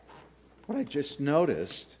what I just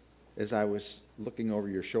noticed as I was looking over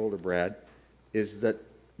your shoulder, Brad, is that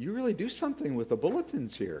you really do something with the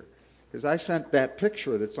bulletins here. Because I sent that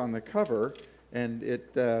picture that's on the cover, and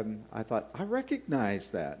I thought, I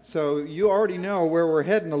recognize that. So you already know where we're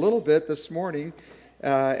heading a little bit this morning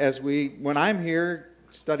as when I'm here,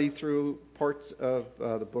 study through parts of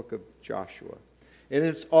the book of Joshua. And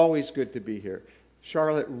it's always good to be here.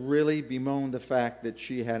 Charlotte really bemoaned the fact that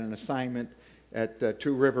she had an assignment at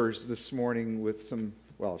Two Rivers this morning with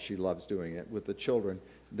she loves doing it with the children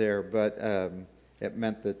there, but it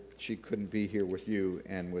meant that she couldn't be here with you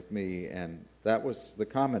and with me, and that was the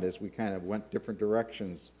comment as we kind of went different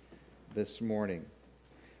directions this morning.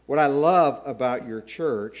 What I love about your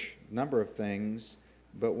church, a number of things,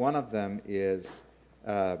 but one of them is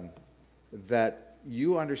that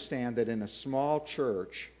you understand that in a small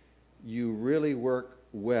church, you really work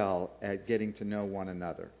well at getting to know one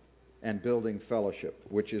another and building fellowship,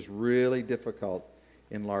 which is really difficult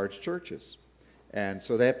in large churches. And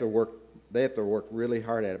so they have to work really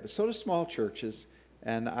hard at it. But so do small churches.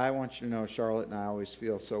 And I want you to know, Charlotte and I always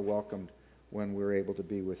feel so welcomed when we're able to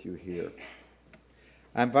be with you here.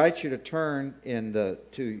 I invite you to turn in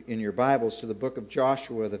your Bibles to the book of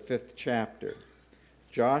Joshua, the 5th chapter.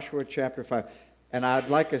 Joshua chapter 5. And I'd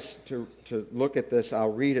like us to look at this.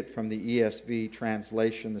 I'll read it from the ESV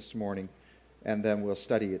translation this morning, and then we'll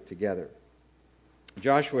study it together.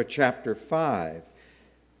 Joshua chapter 5.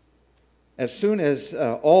 As soon as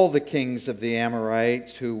all the kings of the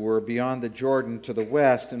Amorites who were beyond the Jordan to the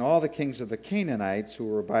west, and all the kings of the Canaanites who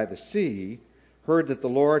were by the sea, heard that the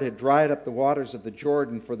Lord had dried up the waters of the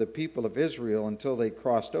Jordan for the people of Israel until they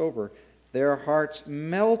crossed over, their hearts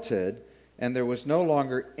melted, and there was no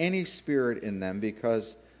longer any spirit in them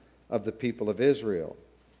because of the people of Israel.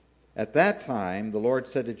 At that time the Lord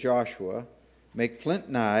said to Joshua, "Make flint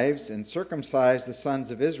knives and circumcise the sons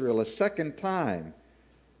of Israel a second time."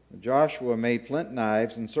 Joshua made flint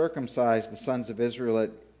knives and circumcised the sons of Israel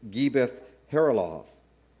at Gibeath Haraloth.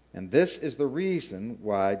 And this is the reason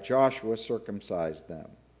why Joshua circumcised them.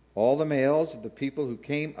 All the males of the people who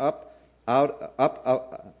came out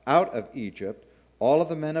of Egypt, all of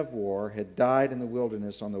the men of war, had died in the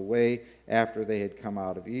wilderness on the way after they had come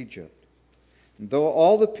out of Egypt. And though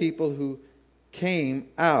all the people who came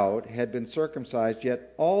out had been circumcised,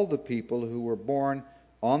 yet all the people who were born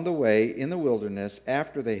on the way in the wilderness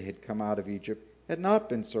after they had come out of Egypt had not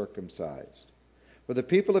been circumcised. For the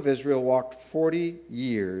people of Israel walked 40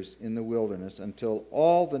 years in the wilderness until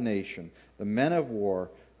all the nation, the men of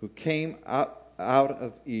war who came out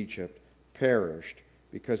of Egypt, perished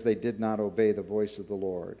because they did not obey the voice of the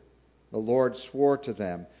Lord. The Lord swore to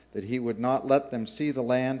them that he would not let them see the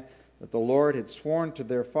land that the Lord had sworn to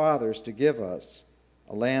their fathers to give us,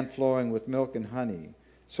 a land flowing with milk and honey.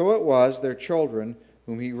 So it was their children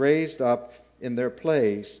whom he raised up in their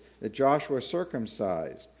place that Joshua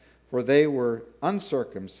circumcised, for they were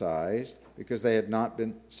uncircumcised because they had not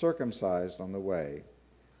been circumcised on the way.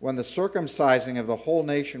 When the circumcising of the whole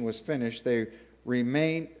nation was finished, they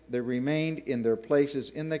remained in their places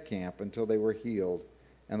in the camp until they were healed.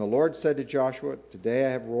 And the Lord said to Joshua, "Today I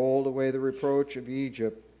have rolled away the reproach of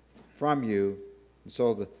Egypt from you." And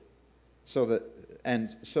so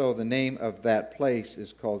the name of that place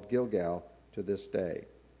is called Gilgal to this day.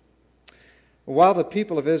 While the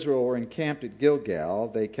people of Israel were encamped at Gilgal,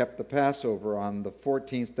 they kept the Passover on the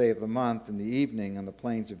 14th day of the month in the evening on the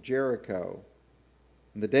plains of Jericho.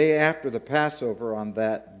 And the day after the Passover, on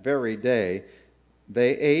that very day,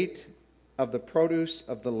 they ate of the produce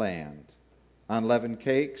of the land, unleavened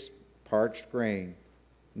cakes, parched grain.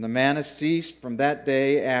 And the manna ceased from that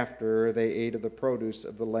day after they ate of the produce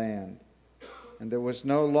of the land. And there was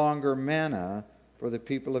no longer manna for the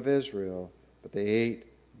people of Israel, but they ate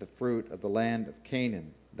the fruit of the land of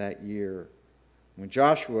Canaan that year. When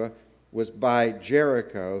Joshua was by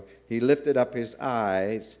Jericho, he lifted up his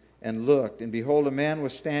eyes and looked, and behold, a man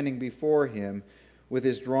was standing before him with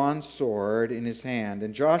his drawn sword in his hand.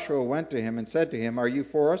 And Joshua went to him and said to him, "Are you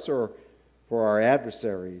for us or for our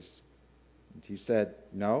adversaries?" And he said,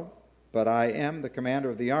 "No, but I am the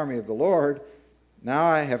commander of the army of the Lord. Now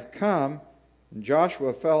I have come." And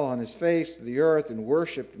Joshua fell on his face to the earth and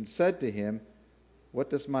worshipped and said to him, "What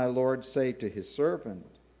does my Lord say to his servant?"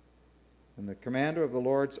 And the commander of the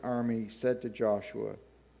Lord's army said to Joshua,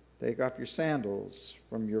 "Take off your sandals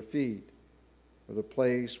from your feet, for the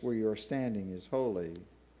place where you are standing is holy."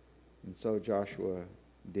 And so Joshua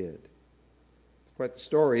did. It's quite the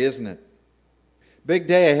story, isn't it? Big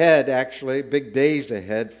day ahead, actually. Big days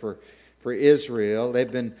ahead for Israel. They've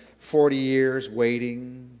been 40 years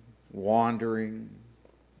waiting, wandering,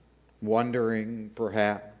 wondering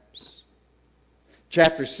perhaps.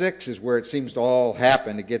 Chapter 6 is where it seems to all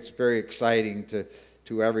happen. It gets very exciting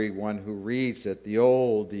to everyone who reads it. The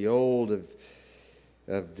old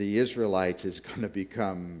of the Israelites is going to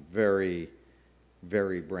become very,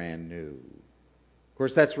 very brand new. Of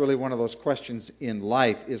course, that's really one of those questions in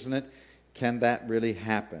life, isn't it? Can that really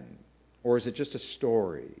happen? Or is it just a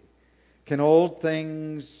story? Can old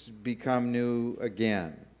things become new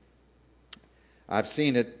again? I've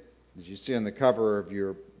seen it, as you see on the cover of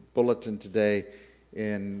your bulletin today,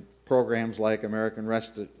 in programs like American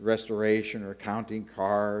Restoration or Counting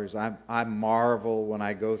Cars. I marvel when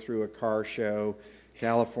I go through a car show.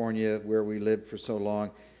 California, where we lived for so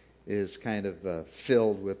long, is kind of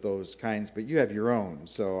filled with those kinds. But you have your own,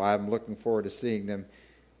 so I'm looking forward to seeing them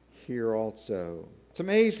here also. It's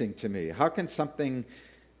amazing to me. How can something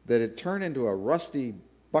that had turned into a rusty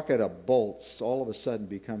bucket of bolts all of a sudden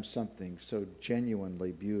become something so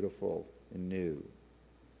genuinely beautiful and new?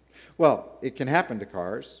 Well, it can happen to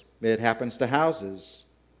cars. It happens to houses.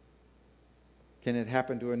 Can it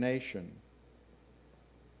happen to a nation?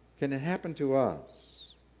 Can it happen to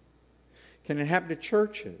us? Can it happen to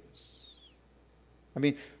churches? I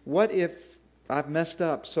mean, what if I've messed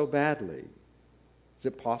up so badly? Is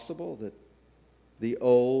it possible that the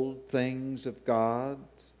old things of God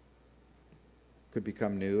could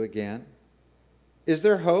become new again? Is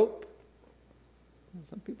there hope?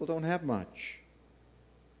 Some people don't have much.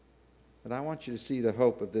 But I want you to see the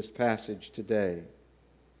hope of this passage today.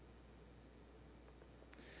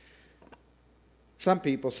 Some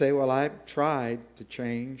people say, well, I've tried to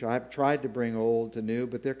change. I've tried to bring old to new,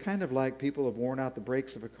 but they're kind of like people who have worn out the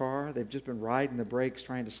brakes of a car. They've just been riding the brakes,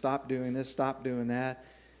 trying to stop doing this, stop doing that.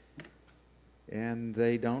 And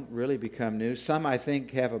they don't really become new. Some, I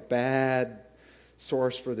think, have a bad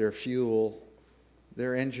source for their fuel.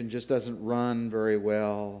 Their engine just doesn't run very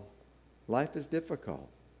well. Life is difficult.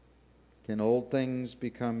 Can old things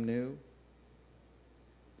become new?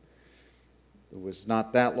 It was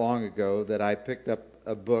not that long ago that I picked up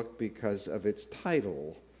a book because of its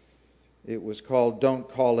title. It was called Don't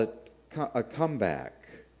Call It a Comeback.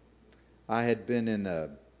 I had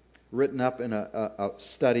been written up in a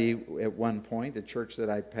study at one point, the church that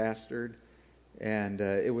I pastored, and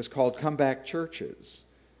it was called Comeback Churches.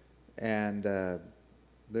 And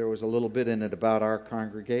there was a little bit in it about our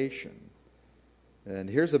congregation. And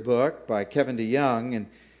here's a book by Kevin DeYoung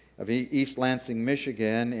of East Lansing,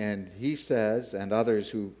 Michigan, and he says, and others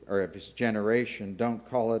who are of his generation, don't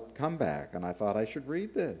call it comeback. And I thought I should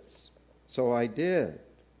read this. So I did.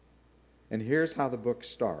 And here's how the book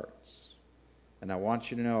starts. And I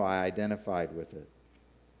want you to know I identified with it.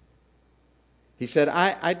 He said,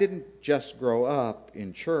 I didn't just grow up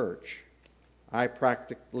in church. I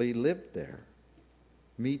practically lived there.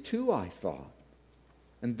 Me too, I thought.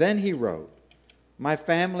 And then he wrote, my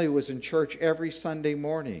family was in church every Sunday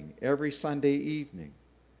morning, every Sunday evening.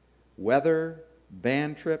 Weather,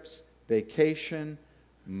 band trips, vacation,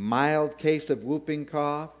 mild case of whooping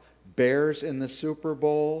cough, Bears in the Super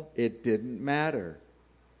Bowl, it didn't matter.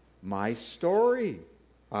 My story,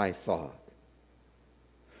 I thought.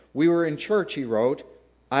 We were in church, he wrote.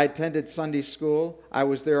 I attended Sunday school. I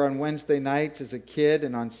was there on Wednesday nights as a kid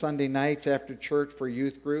and on Sunday nights after church for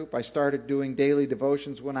youth group. I started doing daily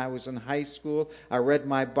devotions when I was in high school. I read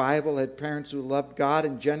my Bible, had parents who loved God,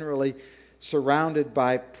 and generally surrounded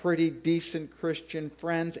by pretty decent Christian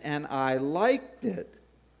friends, and I liked it.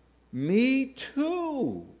 Me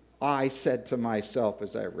too, I said to myself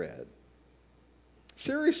as I read.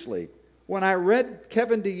 Seriously, when I read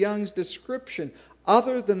Kevin DeYoung's description,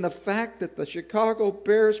 other than the fact that the Chicago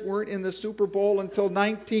Bears weren't in the Super Bowl until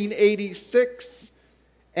 1986,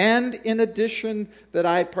 and in addition that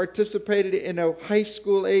I had participated in a high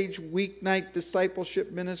school age weeknight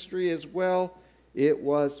discipleship ministry as well, it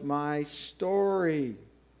was my story.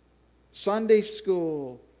 Sunday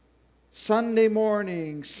school, Sunday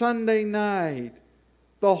morning, Sunday night,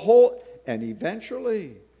 and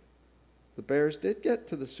eventually the Bears did get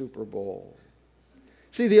to the Super Bowl.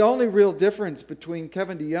 See, the only real difference between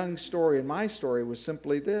Kevin DeYoung's story and my story was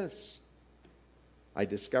simply this. I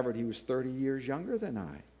discovered he was 30 years younger than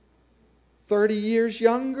I. 30 years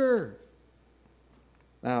younger.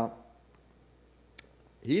 Now,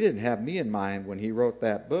 he didn't have me in mind when he wrote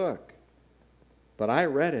that book. But I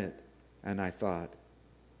read it and I thought,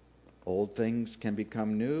 old things can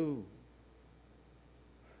become new.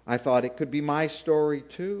 I thought it could be my story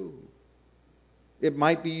too. It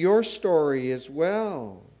might be your story as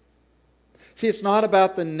well. See, it's not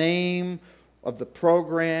about the name of the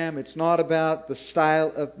program. It's not about the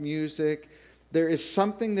style of music. There is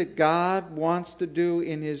something that God wants to do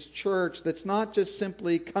in His church that's not just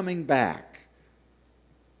simply coming back.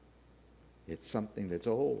 It's something that's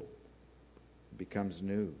old. It becomes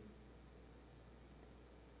new.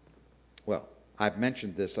 Well, I've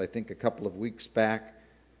mentioned this, I think, a couple of weeks back.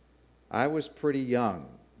 I was pretty young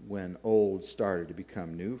when old started to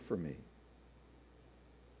become new for me.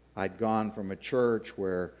 I'd gone from a church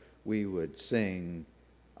where we would sing,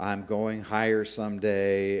 "I'm going higher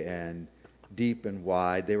someday," and "Deep and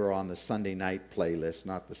Wide." They were on the Sunday night playlist,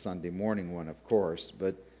 not the Sunday morning one, of course.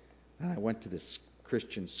 But I went to this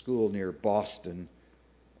Christian school near Boston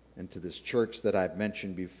and to this church that I've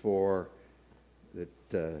mentioned before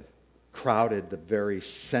that crowded the very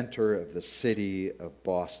center of the city of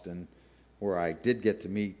Boston, where I did get to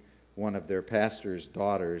meet one of their pastor's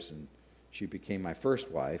daughters, and she became my first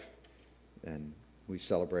wife, and we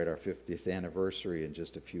celebrate our 50th anniversary in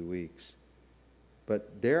just a few weeks.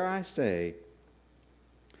 But dare I say,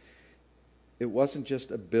 it wasn't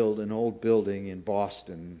just an old building in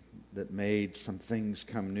Boston that made some things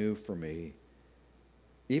come new for me.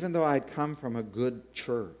 Even though I'd come from a good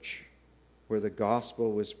church where the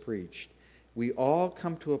gospel was preached, we all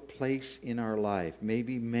come to a place in our life,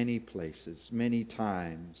 maybe many places, many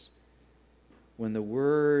times, when the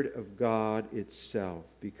Word of God itself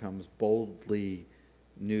becomes boldly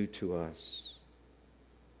new to us.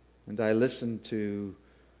 And I listened to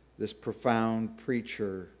this profound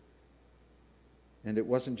preacher, and it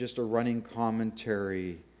wasn't just a running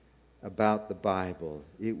commentary about the Bible.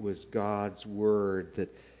 It was God's Word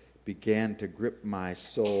that began to grip my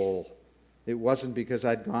soul. It wasn't because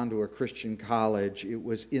I'd gone to a Christian college. It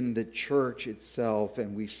was in the church itself,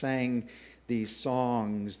 and we sang these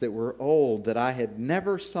songs that were old, that I had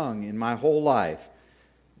never sung in my whole life.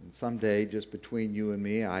 And someday, just between you and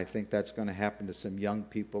me, I think that's going to happen to some young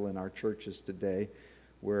people in our churches today,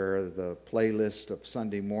 where the playlist of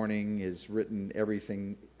Sunday morning is written,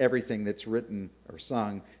 everything that's written or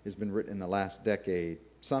sung has been written in the last decade.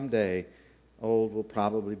 Someday, old will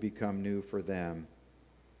probably become new for them.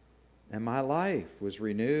 And my life was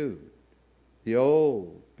renewed. The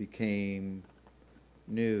old became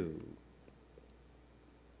new.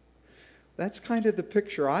 That's kind of the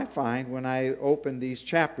picture I find when I open these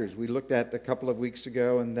chapters. We looked at a couple of weeks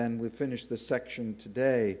ago, and then we finished this section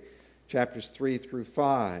today, chapters 3 through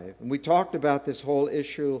 5. And we talked about this whole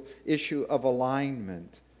issue of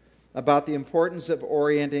alignment, about the importance of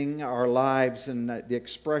orienting our lives and the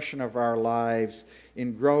expression of our lives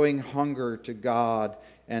in growing hunger to God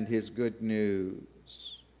and His good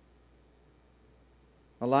news.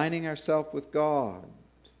 Aligning ourselves with God.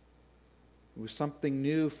 It was something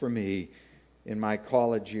new for me in my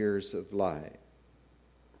college years of life.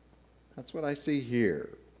 That's what I see here.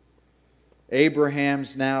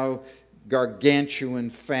 Abraham's now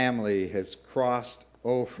gargantuan family has crossed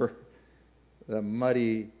over the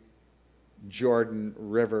muddy Jordan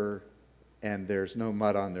River, and there's no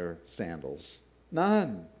mud on their sandals.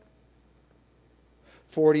 None.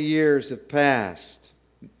 40 years have passed.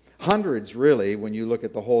 Hundreds, really, when you look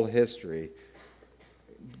at the whole history.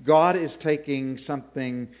 God is taking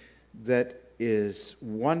something that is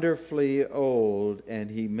wonderfully old,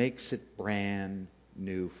 and He makes it brand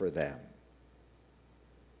new for them.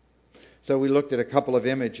 So we looked at a couple of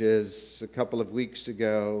images a couple of weeks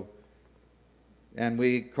ago, and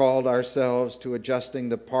we called ourselves to adjusting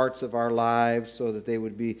the parts of our lives so that they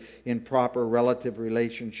would be in proper relative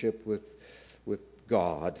relationship with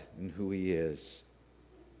God and who He is.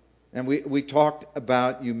 And we talked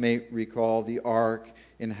about, you may recall, the ark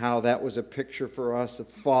and how that was a picture for us of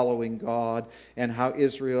following God, and how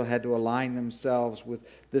Israel had to align themselves with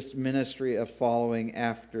this ministry of following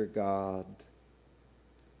after God.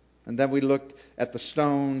 And then we looked at the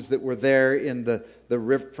stones that were there in the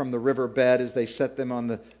from the riverbed as they set them on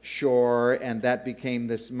the shore, and that became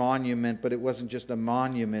this monument. But it wasn't just a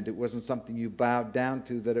monument. It wasn't something you bowed down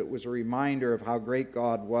to, that it was a reminder of how great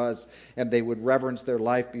God was, and they would reverence their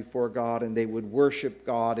life before God, and they would worship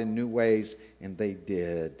God in new ways, and they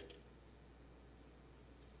did.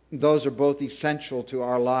 Those are both essential to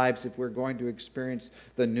our lives if we're going to experience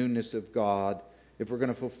the newness of God, if we're going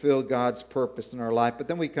to fulfill God's purpose in our life. But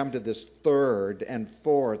then we come to this third and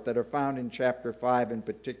fourth that are found in chapter 5 in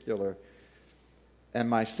particular. And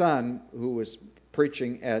my son, who was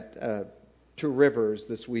preaching at Two Rivers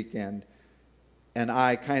this weekend, and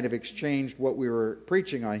I kind of exchanged what we were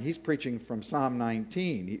preaching on. He's preaching from Psalm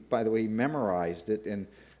 19. By the way, he memorized it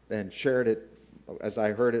and shared it as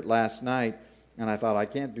I heard it last night. And I thought, I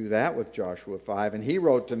can't do that with Joshua 5. And he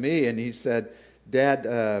wrote to me and he said,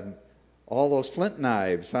 Dad, all those flint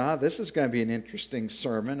knives, huh? This is going to be an interesting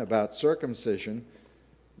sermon about circumcision.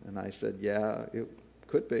 And I said, yeah, it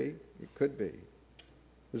could be. It could be.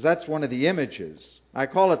 Because that's one of the images. I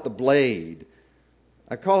call it the blade.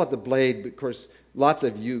 I call it the blade because lots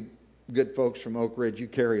of you good folks from Oak Ridge, you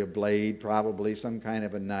carry a blade, probably some kind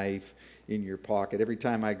of a knife in your pocket. Every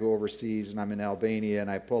time I go overseas and I'm in Albania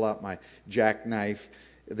and I pull out my jackknife,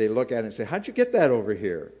 they look at it and say, "How'd you get that over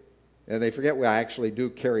here?" And they forget, well, I actually do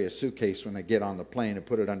carry a suitcase when I get on the plane and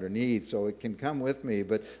put it underneath, so it can come with me.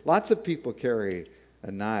 But lots of people carry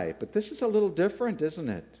a knife. But this is a little different, isn't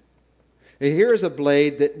it? Here's a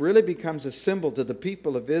blade that really becomes a symbol to the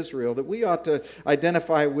people of Israel that we ought to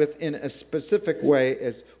identify with in a specific way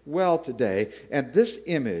as well today. And this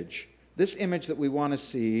image that we want to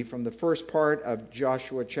see from the first part of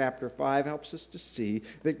Joshua chapter 5 helps us to see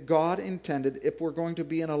that God intended, if we're going to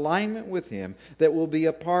be in alignment with Him, that we'll be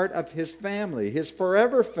a part of His family, His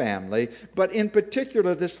forever family, but in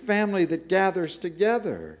particular this family that gathers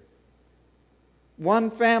together.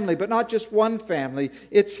 One family, but not just one family.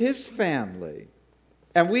 It's His family.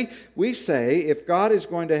 And we say, if God is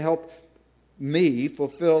going to help me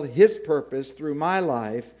fulfill His purpose through my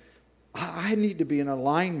life, I need to be in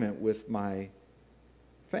alignment with my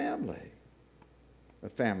family, a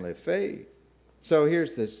family of faith. So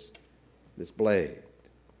here's this blade.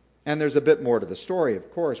 And there's a bit more to the story,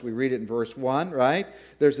 of course. We read it in verse 1, right?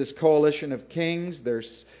 There's this coalition of kings. They're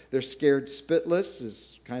scared spitless,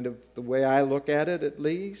 is kind of the way I look at it, at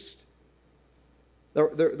least.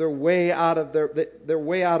 They're way out of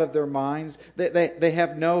their minds. They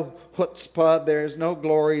have no chutzpah. There's no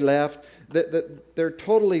glory left. They're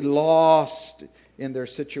totally lost in their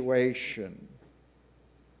situation.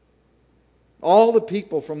 All the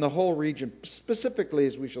people from the whole region, specifically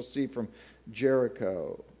as we shall see from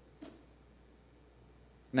Jericho.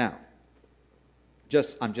 Now,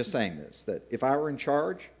 I'm just saying this, that if I were in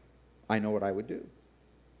charge, I know what I would do.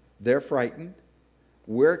 They're frightened.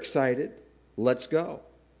 We're excited. Let's go.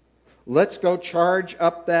 Let's go charge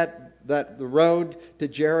up the road to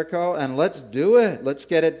Jericho, and let's do it. Let's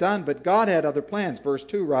get it done. But God had other plans. Verse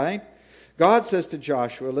 2, right? God says to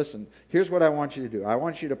Joshua, listen, here's what I want you to do. I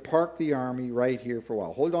want you to park the army right here for a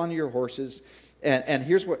while. Hold on to your horses. And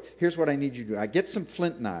here's what I need you to do. I get some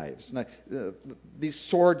flint knives. These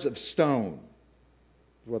swords of stone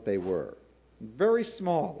is what they were. Very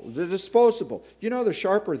small. They're disposable. You know,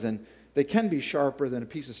 they can be sharper than a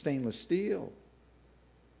piece of stainless steel.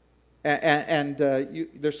 And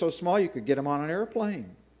they're so small you could get them on an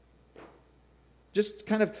airplane. Just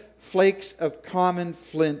kind of flakes of common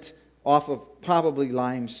flint off of probably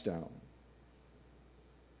limestone.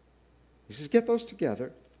 He says, get those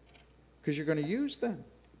together because you're going to use them.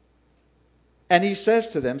 And he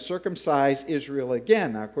says to them, circumcise Israel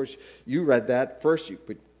again. Now, of course, you read that first.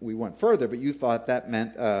 We went further, but you thought that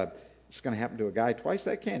meant it's going to happen to a guy twice.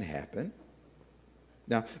 That can't happen.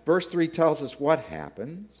 Now, verse 3 tells us what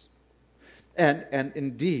happens. And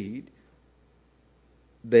indeed,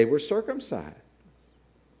 they were circumcised.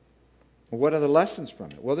 What are the lessons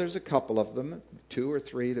from it? Well, there's a couple of them, 2 or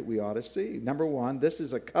 3 that we ought to see. Number 1, this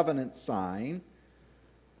is a covenant sign.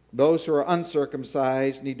 Those who are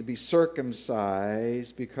uncircumcised need to be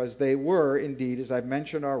circumcised because they were, indeed, as I've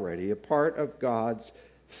mentioned already, a part of God's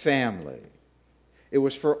family. It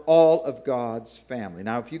was for all of God's family.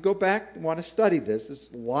 Now, if you go back and want to study this, there's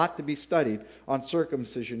a lot to be studied on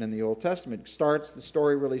circumcision in the Old Testament. The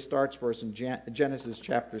story really starts for us in Genesis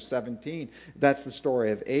chapter 17. That's the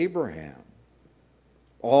story of Abraham.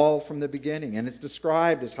 All from the beginning. And it's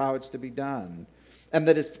described as how it's to be done. And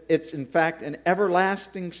that it's in fact an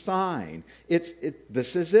everlasting sign.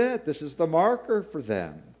 This is it. This is the marker for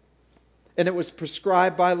them. And it was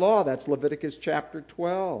prescribed by law. That's Leviticus chapter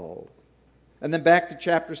 12. And then back to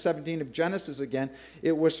chapter 17 of Genesis again.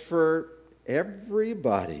 It was for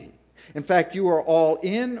everybody. In fact, you were all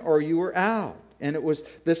in or you were out. And it was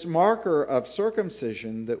this marker of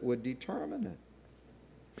circumcision that would determine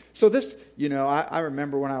it. So this, I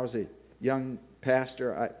remember when I was a young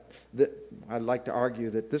pastor, I'd like to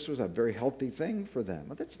argue that this was a very healthy thing for them.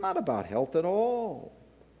 But it's not about health at all.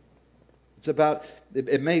 It's about,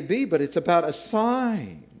 it may be, but it's about a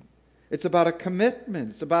sign. It's about a commitment.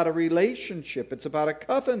 It's about a relationship. It's about a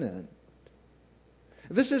covenant.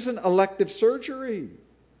 This isn't elective surgery.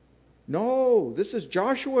 No, this is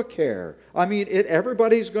Joshua care. I mean,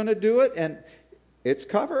 everybody's going to do it, and it's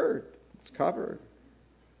covered. It's covered.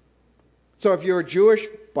 So if you're Jewish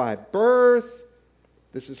by birth,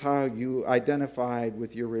 this is how you identified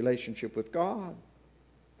with your relationship with God.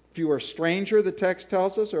 If you were a stranger, the text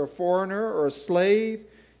tells us, or a foreigner, or a slave,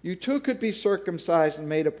 you too could be circumcised and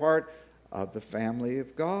made a part of the family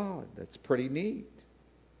of God. That's pretty neat.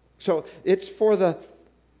 So it's for the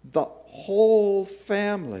whole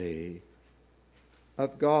family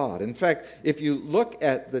of God. In fact, if you look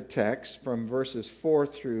at the text from verses 4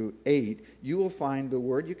 through 8, you will find the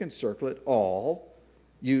word, you can circle it, all,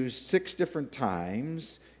 used 6 different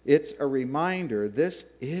times. It's a reminder this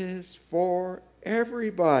is for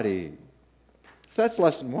everybody. So that's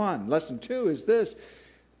lesson 1. Lesson 2 is this.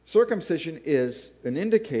 Circumcision is an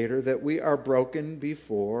indicator that we are broken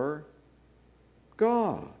before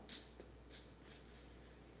God.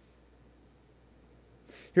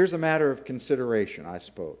 Here's a matter of consideration, I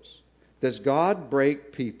suppose. Does God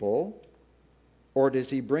break people, or does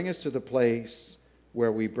He bring us to the place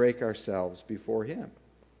where we break ourselves before Him?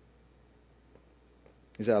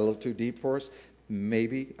 Is that a little too deep for us?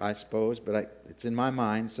 Maybe, I suppose, but it's in my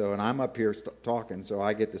mind, and I'm up here talking, so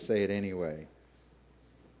I get to say it anyway.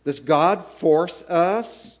 Does God force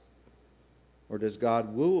us, or does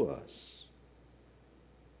God woo us?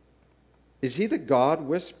 Is He the God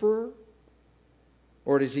whisperer?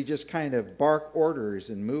 Or does He just kind of bark orders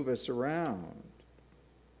and move us around?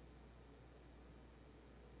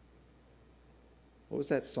 What was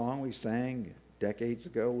that song we sang decades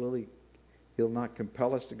ago? He'll not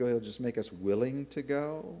compel us to go. He'll just make us willing to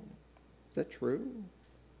go. Is that true?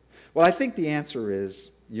 Well, I think the answer is,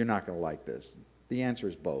 you're not going to like this. The answer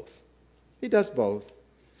is both. He does both.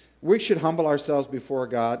 We should humble ourselves before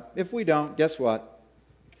God. If we don't, guess what?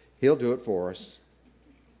 He'll do it for us.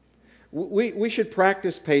 We should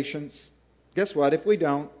practice patience. Guess what? If we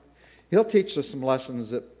don't, He'll teach us some lessons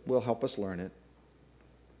that will help us learn it.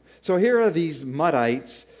 So here are these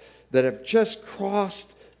Muddites that have just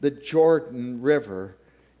crossed the Jordan River,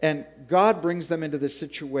 and God brings them into this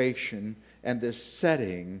situation and this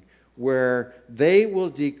setting where they will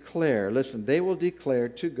declare, they will declare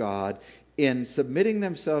to God in submitting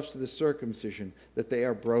themselves to the circumcision that they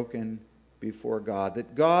are broken before God.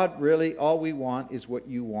 That God, really, all we want is what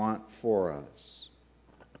you want for us.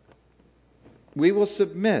 We will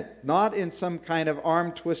submit, not in some kind of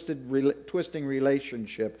twisting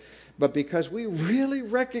relationship, but because we really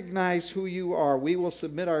recognize who you are, we will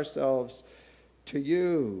submit ourselves to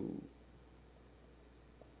you.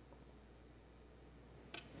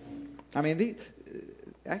 I mean,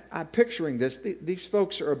 I'm picturing this. These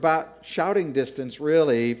folks are about shouting distance,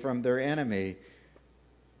 really, from their enemy.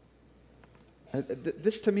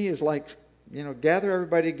 This to me is like, gather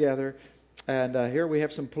everybody together, and here we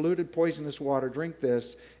have some polluted, poisonous water. Drink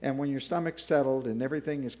this, and when your stomach's settled and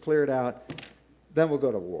everything is cleared out, then we'll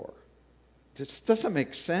go to war. It just doesn't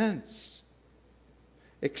make sense.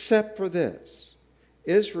 Except for this.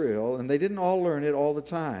 Israel, and they didn't all learn it all the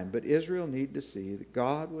time, but Israel needed to see that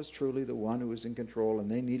God was truly the one who was in control, and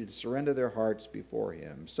they needed to surrender their hearts before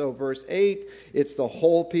Him. So verse 8, it's the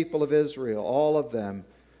whole people of Israel, all of them,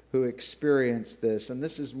 who experienced this. And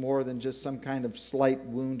this is more than just some kind of slight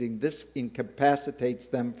wounding. This incapacitates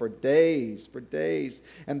them for days.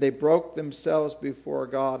 And they broke themselves before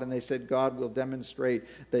God, and they said, God will demonstrate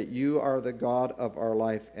that you are the God of our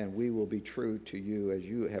life, and we will be true to you as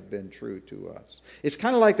you have been true to us. It's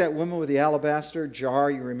kind of like that woman with the alabaster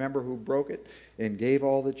jar. You remember, who broke it and gave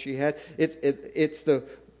all that she had. It's the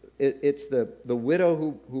widow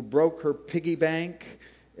who broke her piggy bank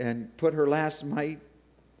and put her last mite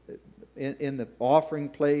in the offering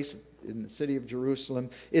place in the city of Jerusalem.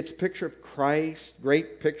 It's a picture of Christ,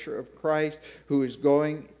 great picture of Christ, who is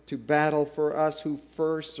going to battle for us, who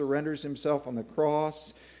first surrenders Himself on the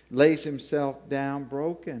cross, lays Himself down,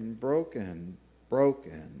 broken.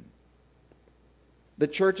 The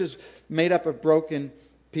church is made up of broken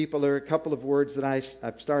people. There are a couple of words that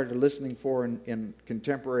I've started listening for in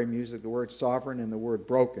contemporary music. The word sovereign and the word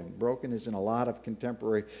broken. Broken is in a lot of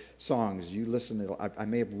contemporary songs. You listen to, I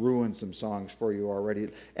may have ruined some songs for you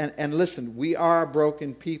already. And listen, we are a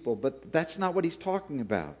broken people, but that's not what he's talking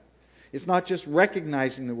about. It's not just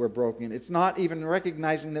recognizing that we're broken. It's not even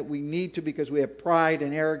recognizing that we need to, because we have pride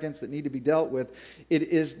and arrogance that need to be dealt with. It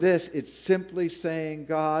is this. It's simply saying,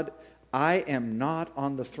 God, I am not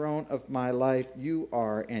on the throne of my life. You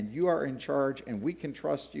are, and you are in charge, and we can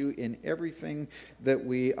trust you in everything that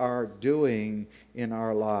we are doing in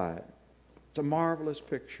our lives. It's a marvelous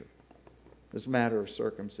picture, this matter of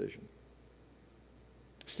circumcision.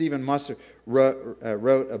 Stephen Musser wrote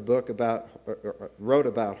about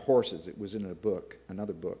horses. It was in a book,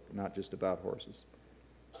 another book, not just about horses.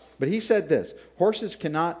 But he said this: horses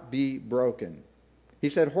cannot be broken. He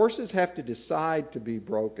said horses have to decide to be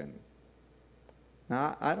broken.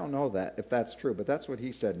 Now, I don't know if that's true, but that's what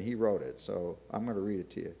he said, and he wrote it, so I'm going to read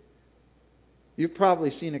it to you. You've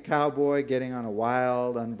probably seen a cowboy getting on a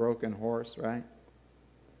wild, unbroken horse, right?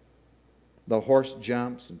 The horse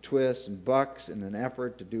jumps and twists and bucks in an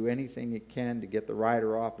effort to do anything it can to get the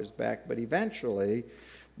rider off his back, but eventually,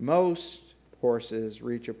 most horses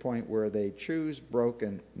reach a point where they choose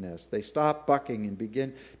brokenness. They stop bucking and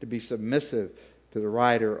begin to be submissive to the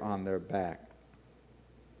rider on their back.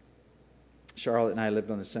 Charlotte and I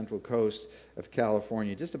lived on the central coast of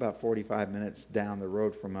California. Just about 45 minutes down the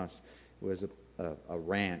road from us was a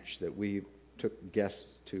ranch that we took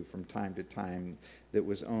guests to from time to time that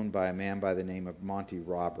was owned by a man by the name of Monty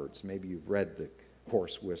Roberts. Maybe you've read The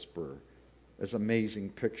Horse Whisperer. It's an amazing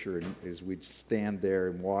picture as we'd stand there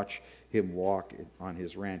and watch him walk on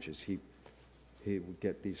his ranches. He would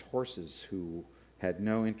get these horses who had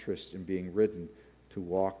no interest in being ridden to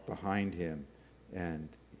walk behind him, and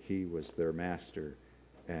he was their master,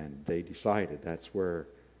 and they decided that's where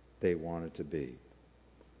they wanted to be.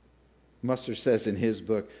 Musser says in his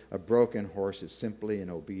book, a broken horse is simply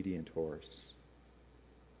an obedient horse.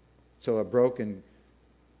 So a broken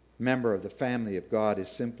member of the family of God is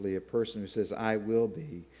simply a person who says, I will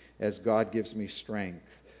be, as God gives me strength,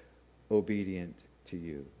 obedient to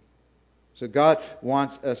you. So God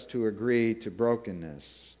wants us to agree to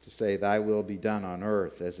brokenness, to say, thy will be done on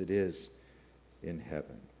earth as it is in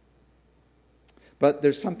heaven. But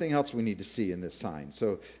there's something else we need to see in this sign.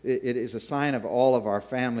 So it is a sign of all of our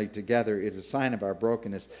family together. It is a sign of our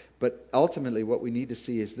brokenness. But ultimately what we need to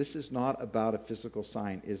see is this is not about a physical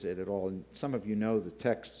sign, is it at all? And some of you know the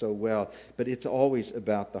text so well, but it's always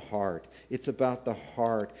about the heart. It's about the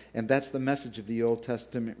heart. And that's the message of the Old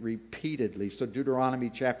Testament repeatedly. So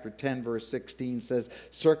Deuteronomy chapter 10 verse 16 says,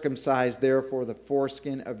 circumcise therefore the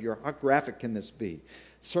foreskin of your... How graphic can this be?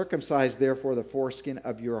 Circumcise therefore the foreskin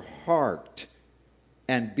of your heart,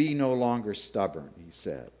 and be no longer stubborn, he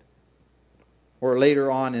said. Or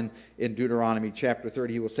later on in Deuteronomy chapter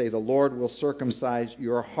 30, he will say, the Lord will circumcise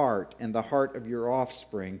your heart and the heart of your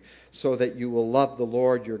offspring, so that you will love the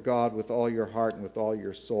Lord your God with all your heart and with all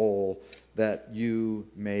your soul, that you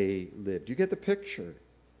may live. Do you get the picture?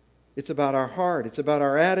 It's about our heart. It's about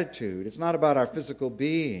our attitude. It's not about our physical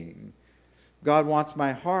being. God wants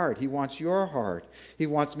my heart. He wants your heart. He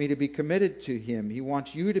wants me to be committed to Him. He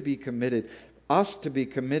wants you to be committed, us to be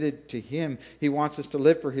committed to Him. He wants us to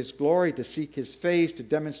live for His glory, to seek His face, to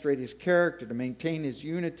demonstrate His character, to maintain His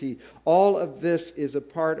unity. All of this is a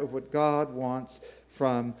part of what God wants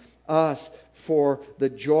from us for the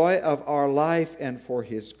joy of our life and for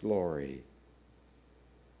His glory.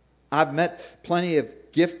 I've met plenty of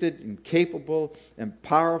gifted and capable and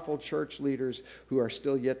powerful church leaders who are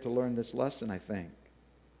still yet to learn this lesson, I think.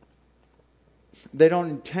 They don't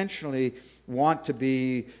intentionally want to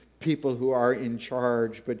be people who are in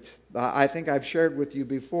charge, but I think I've shared with you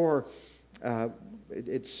before,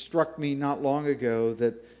 it struck me not long ago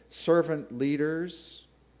that servant leaders,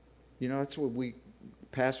 that's what we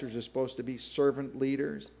pastors are supposed to be, servant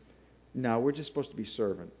leaders. No, we're just supposed to be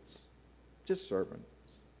servants. Just servants.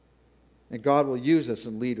 And God will use us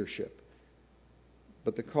in leadership.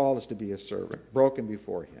 But the call is to be a servant, broken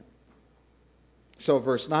before Him. So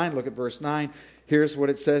verse 9, look at verse 9. Here's what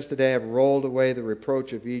it says today. I've rolled away the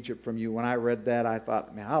reproach of Egypt from you. When I read that, I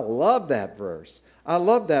thought, man, I love that verse. I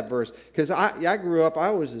love that verse. Because I grew up,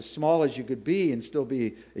 I was as small as you could be and still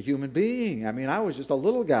be a human being. I mean, I was just a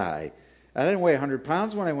little guy. I didn't weigh 100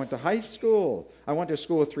 pounds when I went to high school. I went to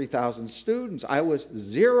school with 3,000 students. I was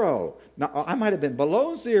zero. Now, I might have been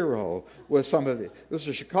below zero with some of it. This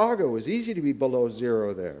is Chicago. It was easy to be below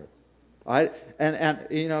zero there.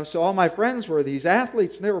 So all my friends were these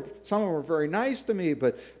athletes, and some of them were very nice to me,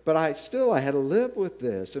 but I had to live with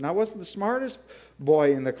this. And I wasn't the smartest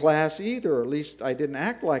boy in the class either, or at least I didn't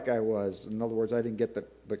act like I was. In other words, I didn't get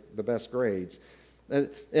the best grades.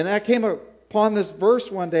 And I came upon this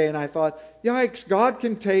verse one day, and I thought, yikes, God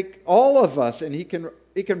can take all of us, and He can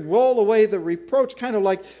roll away the reproach, kind of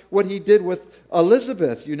like what He did with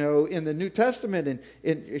Elizabeth, in the New Testament.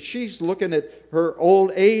 And she's looking at her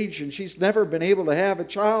old age, and she's never been able to have a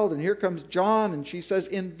child. And here comes John, and she says,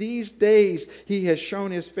 in these days He has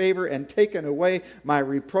shown His favor and taken away my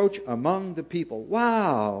reproach among the people.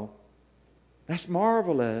 Wow, that's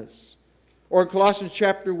marvelous. Or in Colossians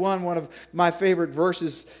chapter 1, one of my favorite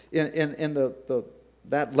verses in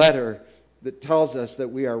that letter that tells us that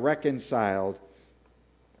we are reconciled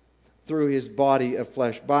through His body of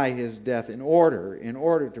flesh by His death in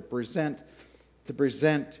order to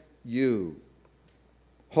present you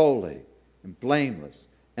holy and blameless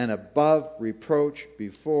and above reproach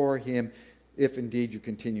before Him, if indeed you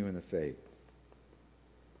continue in the faith.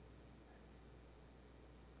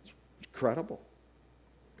 It's incredible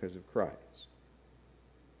because of Christ.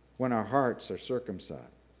 When our hearts are circumcised.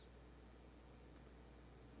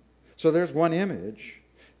 So there's one image.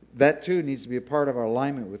 That too needs to be a part of our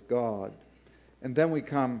alignment with God. And then we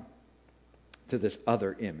come to this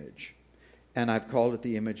other image. And I've called it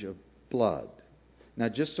the image of blood. Now,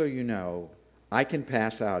 just so you know, I can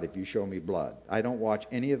pass out if you show me blood. I don't watch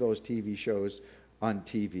any of those TV shows on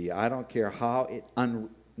TV. I don't care how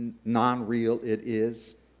non-real it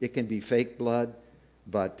is. It can be fake blood,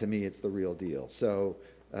 but to me it's the real deal. So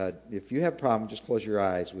if you have a problem, just close your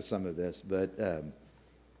eyes with some of this. But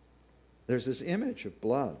there's this image of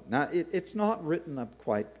blood. Now, it's not written up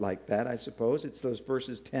quite like that, I suppose. It's those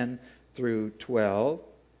verses 10 through 12.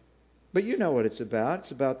 But you know what it's about.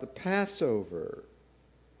 It's about the Passover.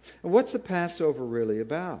 And what's the Passover really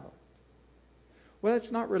about? Well,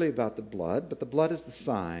 it's not really about the blood, but the blood is the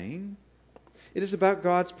sign. It is about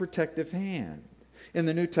God's protective hand. In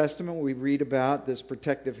the New Testament, we read about this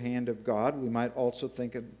protective hand of God. We might also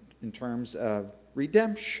think of in terms of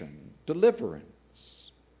redemption,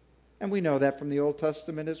 deliverance. And we know that from the Old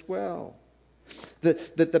Testament as well.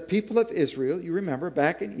 That the people of Israel, you remember,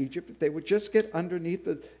 back in Egypt, if they would just get underneath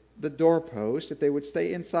the doorpost, if they would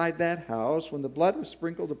stay inside that house, when the blood was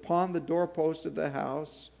sprinkled upon the doorpost of the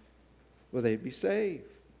house, well, they'd be saved.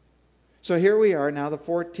 So here we are now, the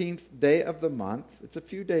 14th day of the month. It's a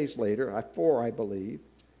few days later, 4, I believe.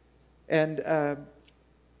 And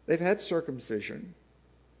they've had circumcision.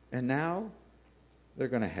 And now they're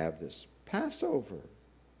going to have this Passover.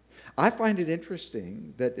 I find it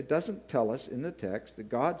interesting that it doesn't tell us in the text that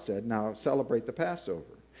God said, now celebrate the Passover.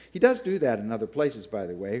 He does do that in other places, by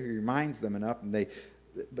the way. He reminds them enough.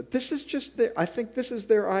 But this is just, I think this is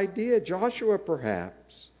their idea. Joshua,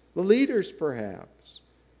 perhaps. The leaders, perhaps.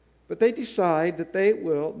 But they decide that they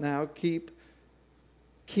will now keep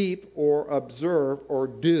or observe or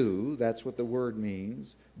do, that's what the word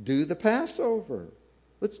means, do the Passover.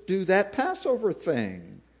 Let's do that Passover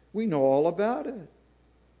thing. We know all about it.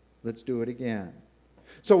 Let's do it again.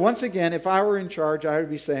 So once again, if I were in charge, I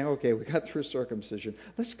would be saying, okay, we got through circumcision.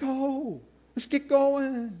 Let's go. Let's get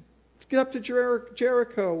going. Let's get up to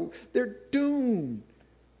Jericho. They're doomed.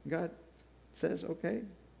 God says, okay,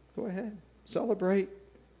 go ahead. Celebrate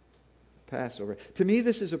Passover. To me,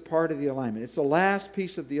 this is a part of the alignment. It's the last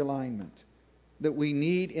piece of the alignment that we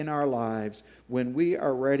need in our lives when we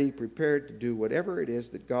are ready, prepared to do whatever it is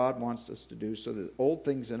that God wants us to do so that old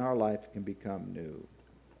things in our life can become new.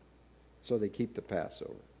 So they keep the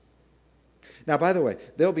Passover. Now, by the way,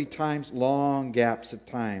 there'll be times, long gaps of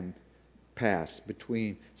time pass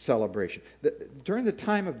between celebration. During the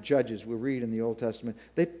time of Judges, we read in the Old Testament,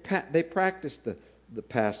 they practiced the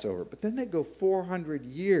Passover, but then they go 400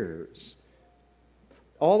 years,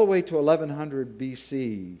 all the way to 1100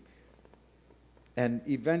 BC, and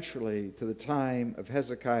eventually to the time of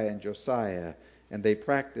Hezekiah and Josiah, and they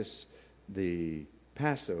practice the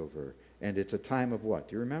Passover. And it's a time of what?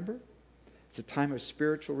 Do you remember? It's a time of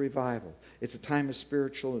spiritual revival. It's a time of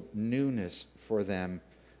spiritual newness for them.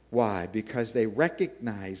 Why? Because they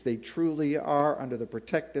recognize they truly are under the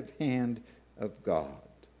protective hand of God.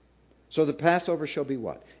 So the Passover shall be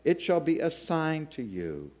what? It shall be a sign to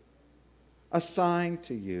you. A sign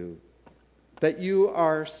to you that you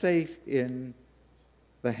are safe in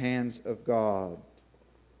the hands of God.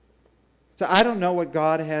 So I don't know what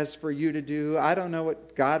God has for you to do. I don't know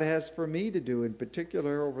what God has for me to do in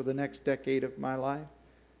particular over the next decade of my life.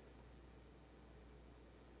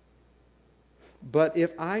 But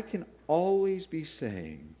if I can always be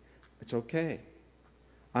saying, it's okay,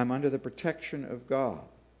 I'm under the protection of God,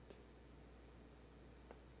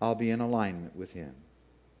 I'll be in alignment with Him.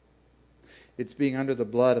 It's being under the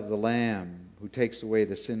blood of the Lamb who takes away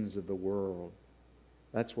the sins of the world.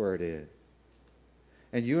 That's where it is.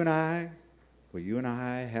 And you and I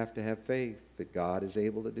have to have faith that God is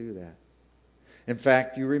able to do that. In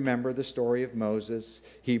fact, you remember the story of Moses.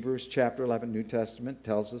 Hebrews chapter 11, New Testament,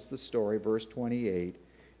 tells us the story, verse 28.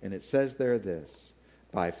 And it says there this: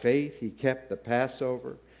 by faith he kept the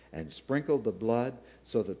Passover and sprinkled the blood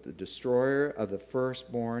so that the destroyer of the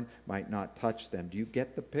firstborn might not touch them. Do you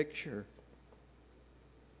get the picture?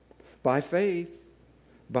 By faith,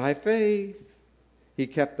 he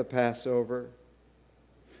kept the Passover.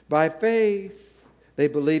 By faith, they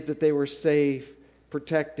believed that they were safe,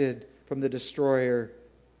 protected from the destroyer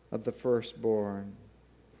of the firstborn.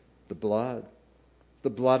 The blood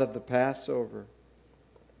of the Passover.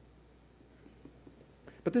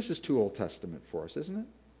 But this is too Old Testament for us, isn't it?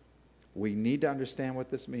 We need to understand what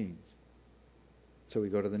this means. So we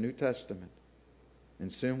go to the New Testament.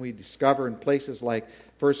 And soon we discover in places like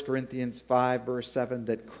 1 Corinthians 5, verse 7,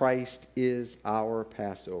 that Christ is our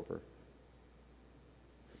Passover.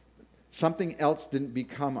 Something else didn't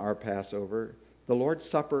become our Passover. The Lord's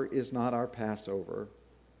Supper is not our Passover.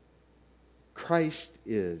 Christ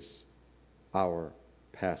is our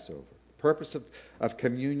Passover. purpose of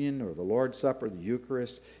communion or the Lord's Supper, the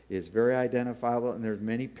Eucharist, is very identifiable, and there's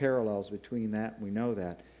many parallels between that. We know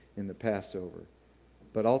that in the Passover.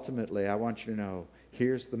 But ultimately, I want you to know,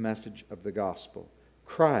 here's the message of the gospel.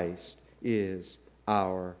 Christ is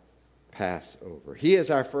our Passover. He is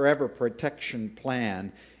our forever protection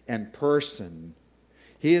plan and person.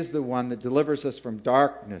 He is the one that delivers us from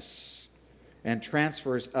darkness and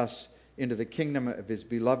transfers us into the kingdom of His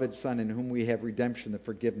beloved Son, in whom we have redemption, the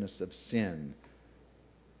forgiveness of sin,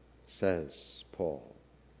 says Paul.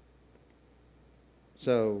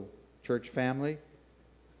 So, church family,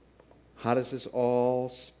 how does this all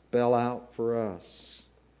spell out for us?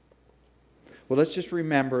 Well, let's just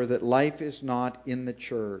remember that life is not in the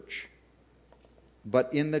church,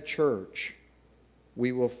 but in the church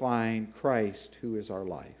we will find Christ, who is our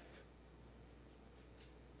life.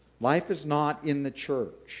 Life is not in the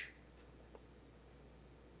church,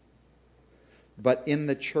 but in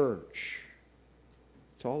the church.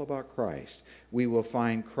 It's all about Christ. We will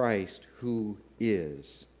find Christ, who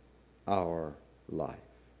is our life.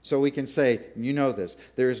 So we can say, and you know this,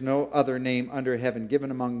 there is no other name under heaven given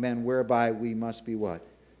among men whereby we must be what?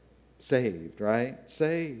 Saved, right?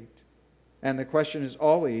 Saved. And the question is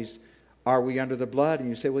always, are we under the blood? And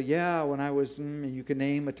you say, well, yeah, when I was, and you can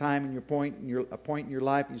name a time and a point in your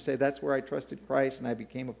life, and you say, that's where I trusted Christ and I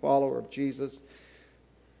became a follower of Jesus.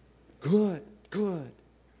 Good.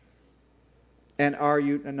 And are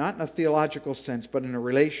you, not in a theological sense, but in a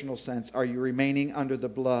relational sense, are you remaining under the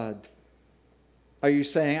blood? Are you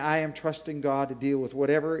saying, I am trusting God to deal with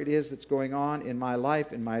whatever it is that's going on in my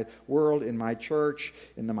life, in my world, in my church,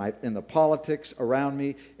 in the politics around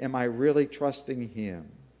me? Am I really trusting Him?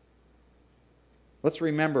 Let's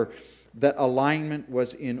remember that alignment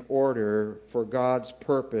was in order for God's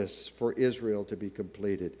purpose for Israel to be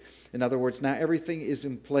completed. In other words, now everything is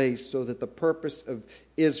in place so that the purpose of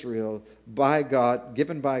Israel by God,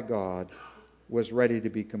 given by God, was ready to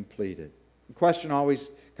be completed. The question always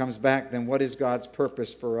comes back then, what is God's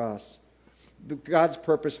purpose for us? God's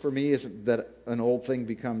purpose for me isn't that an old thing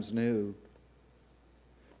becomes new.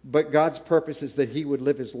 But God's purpose is that He would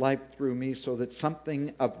live His life through me so that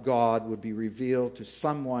something of God would be revealed to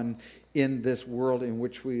someone in this world in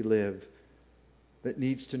which we live that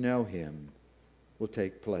needs to know Him will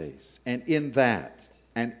take place. And in that,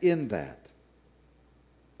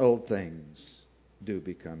 old things do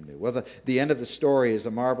become new. Well, the end of the story is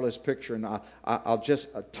a marvelous picture, and I'll just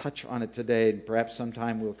touch on it today, and perhaps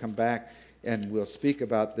sometime we'll come back and we'll speak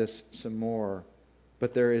about this some more.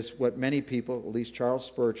 But there is what many people, at least Charles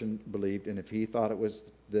Spurgeon, believed, and if he thought it was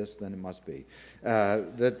this, then it must be,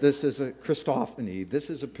 that this is a Christophany. This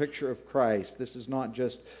is a picture of Christ. This is not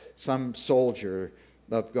just some soldier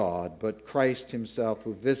of God, but Christ Himself,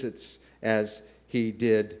 who visits as He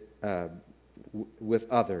did with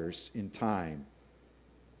others in time.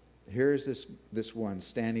 Here is this one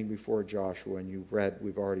standing before Joshua, and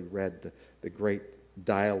we've already read the great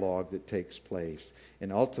dialogue that takes place.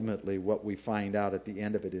 And ultimately what we find out at the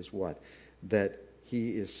end of it is what? That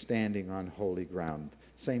he is standing on holy ground.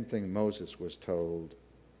 Same thing Moses was told.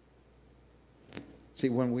 See,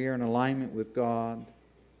 when we are in alignment with God,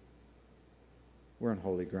 we're on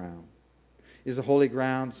holy ground. Is the holy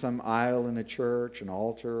ground some aisle in a church, an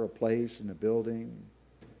altar, a place in a building?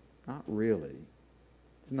 Not really.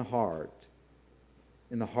 It's in the heart.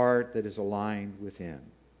 In the heart that is aligned with Him.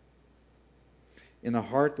 In the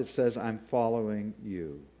heart that says, I'm following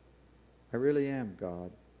You. I really am,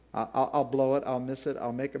 God. I'll blow it. I'll miss it.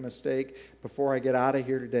 I'll make a mistake. Before I get out of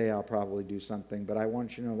here today, I'll probably do something. But I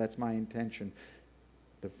want you to know that's my intention,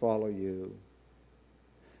 to follow You,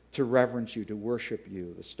 to reverence You, to worship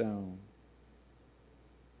You, the stone.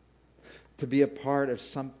 To be a part of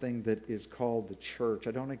something that is called the church.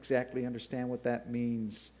 I don't exactly understand what that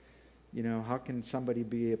means. You know, how can somebody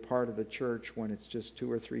be a part of the church when it's just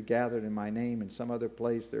 2 or 3 gathered in my name? In some other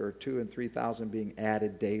place there are 2,000 and 3,000 being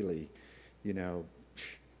added daily. You know,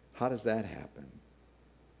 how does that happen?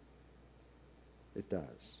 It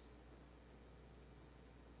does.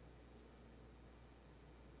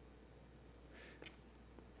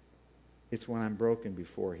 It's when I'm broken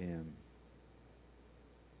before Him.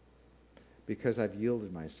 Because I've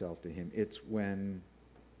yielded myself to Him. It's when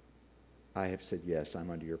I have said, yes, I'm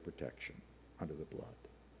under Your protection, under the blood.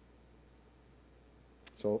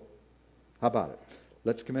 So, how about it?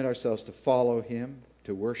 Let's commit ourselves to follow Him,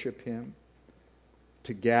 to worship Him,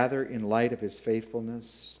 to gather in light of His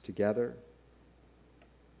faithfulness together,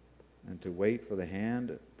 and to wait for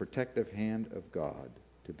the protective hand of God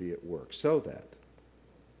to be at work, so that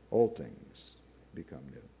old things become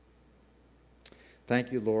new.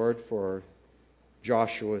 Thank You, Lord, for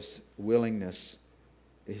Joshua's willingness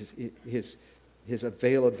his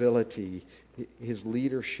availability, his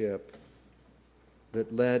leadership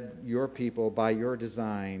that led your people by your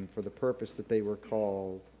design for the purpose that they were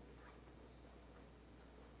called.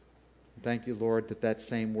 Thank you, Lord, that that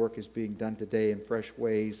same work is being done today in fresh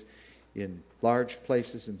ways in large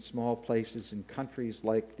places and small places, in countries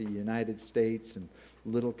like the United States and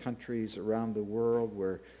little countries around the world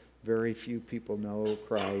where very few people know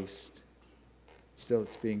Christ. Still,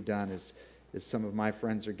 it's being done as some of my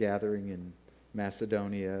friends are gathering in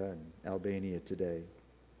Macedonia and Albania today.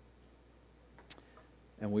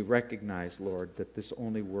 And we recognize, Lord, that this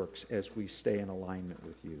only works as we stay in alignment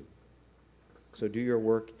with you. So do your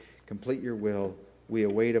work, complete your will. We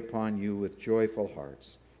await upon you with joyful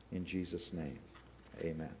hearts. In Jesus' name,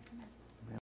 amen.